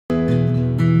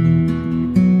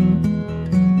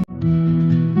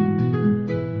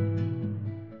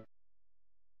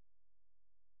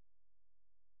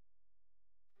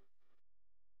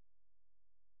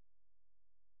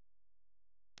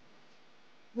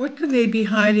What could they be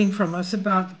hiding from us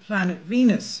about the planet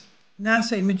Venus?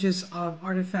 NASA images of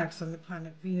artifacts on the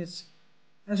planet Venus.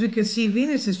 As we can see,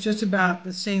 Venus is just about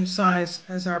the same size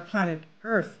as our planet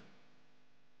Earth.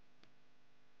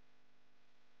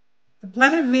 The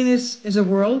planet Venus is a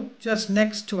world just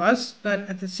next to us, but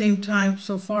at the same time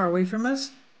so far away from us.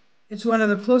 It's one of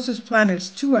the closest planets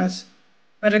to us,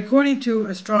 but according to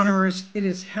astronomers, it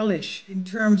is hellish in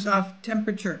terms of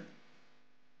temperature.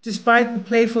 Despite the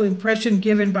playful impression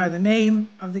given by the name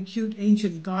of the cute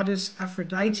ancient goddess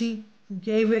Aphrodite, who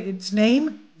gave it its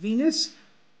name, Venus,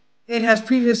 it has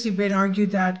previously been argued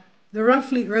that the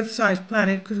roughly Earth-sized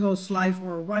planet could host life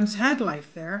or once had life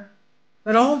there.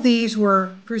 But all these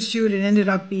were pursued and ended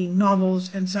up being novels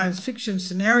and science fiction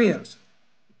scenarios.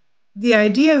 The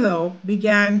idea, though,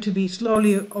 began to be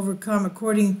slowly overcome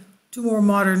according to more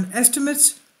modern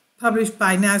estimates published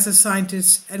by NASA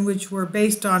scientists and which were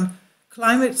based on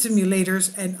climate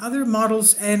simulators and other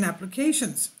models and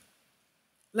applications.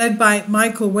 Led by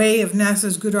Michael Way of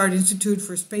NASA's Goddard Institute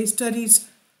for Space Studies,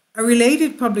 a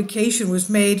related publication was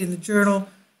made in the journal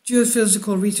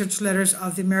Geophysical Research Letters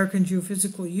of the American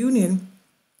Geophysical Union,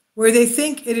 where they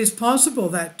think it is possible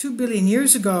that 2 billion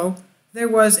years ago there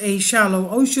was a shallow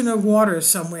ocean of water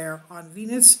somewhere on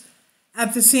Venus.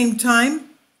 At the same time,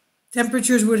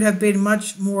 temperatures would have been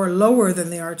much more lower than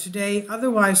they are today,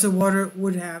 otherwise the water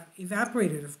would have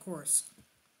evaporated, of course.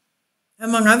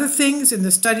 Among other things, in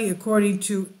the study, according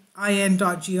to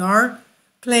IN.gr,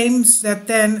 claims that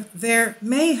then there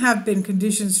may have been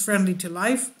conditions friendly to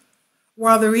life,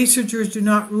 while the researchers do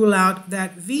not rule out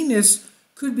that Venus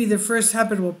could be the first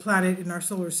habitable planet in our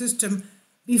solar system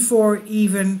before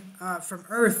even from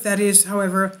Earth. That is,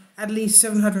 however, at least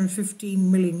 715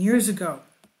 million years ago.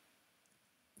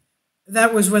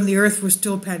 That was when the Earth was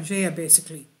still Pangaea,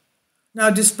 basically. Now,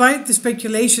 despite the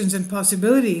speculations and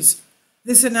possibilities,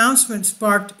 this announcement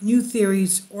sparked new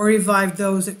theories or revived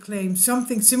those that claimed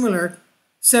something similar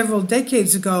several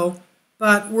decades ago,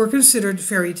 but were considered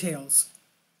fairy tales.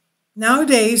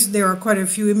 Nowadays, there are quite a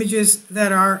few images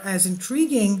that are as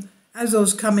intriguing as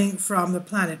those coming from the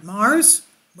planet Mars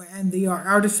and the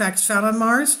artifacts found on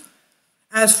Mars,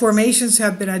 as formations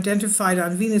have been identified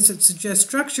on Venus that suggest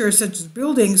structures such as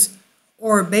buildings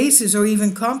or bases or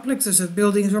even complexes of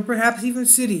buildings or perhaps even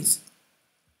cities.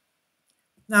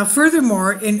 Now,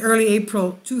 furthermore, in early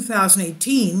April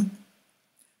 2018,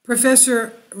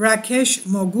 Professor Rakesh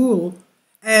Mogul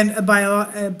and a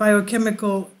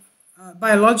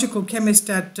biological chemist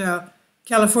at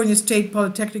California State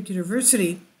Polytechnic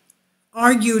University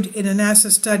argued in a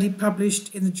NASA study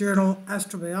published in the journal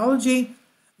Astrobiology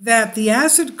that the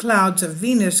acid clouds of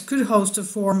Venus could host a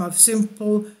form of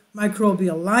simple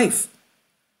microbial life.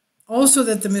 Also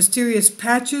that the mysterious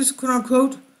patches,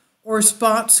 quote-unquote, or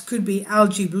spots could be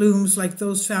algae blooms like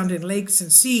those found in lakes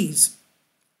and seas.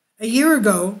 A year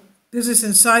ago, Business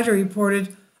Insider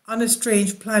reported on a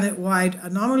strange planet-wide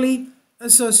anomaly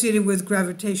associated with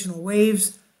gravitational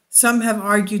waves. Some have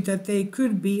argued that they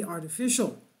could be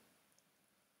artificial.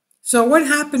 So what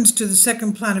happens to the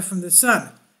second planet from the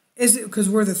sun? Is it, because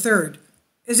we're the third,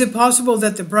 is it possible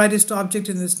that the brightest object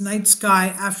in this night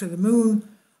sky after the moon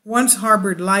once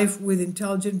harbored life with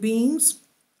intelligent beings?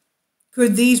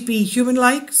 Could these be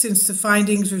human-like, since the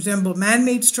findings resemble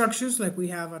man-made structures like we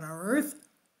have on our Earth?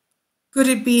 Could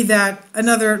it be that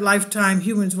another lifetime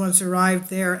humans once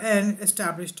arrived there and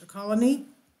established a colony?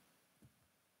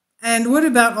 And what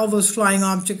about all those flying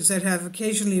objects that have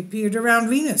occasionally appeared around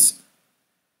Venus?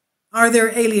 Are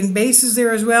there alien bases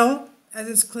there as well, as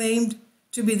it's claimed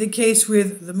to be the case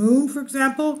with the moon, for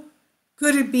example?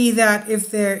 Could it be that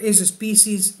if there is a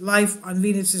species, life on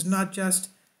Venus is not just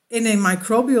in a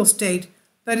microbial state,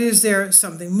 but is there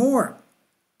something more?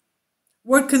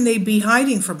 What can they be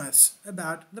hiding from us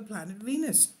about the planet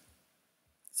Venus?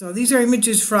 So these are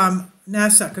images from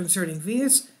NASA concerning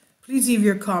Venus. Please leave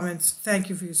your comments. Thank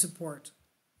you for your support.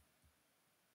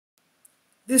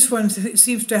 This one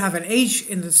seems to have an H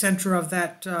in the center of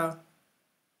that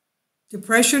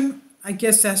depression. I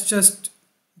guess that's just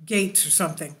gates or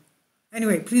something.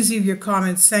 Anyway, please leave your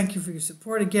comments. Thank you for your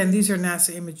support. Again, these are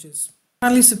NASA images.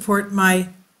 Finally, support my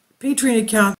Patreon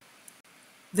account.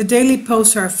 The daily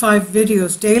posts are 5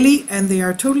 videos daily, and they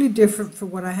are totally different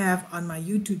from what I have on my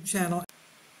YouTube channel.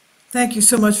 Thank you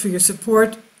so much for your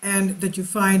support and that you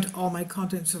find all my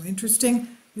content so interesting.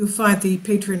 You'll find the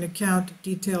Patreon account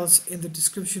details in the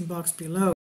description box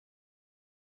below.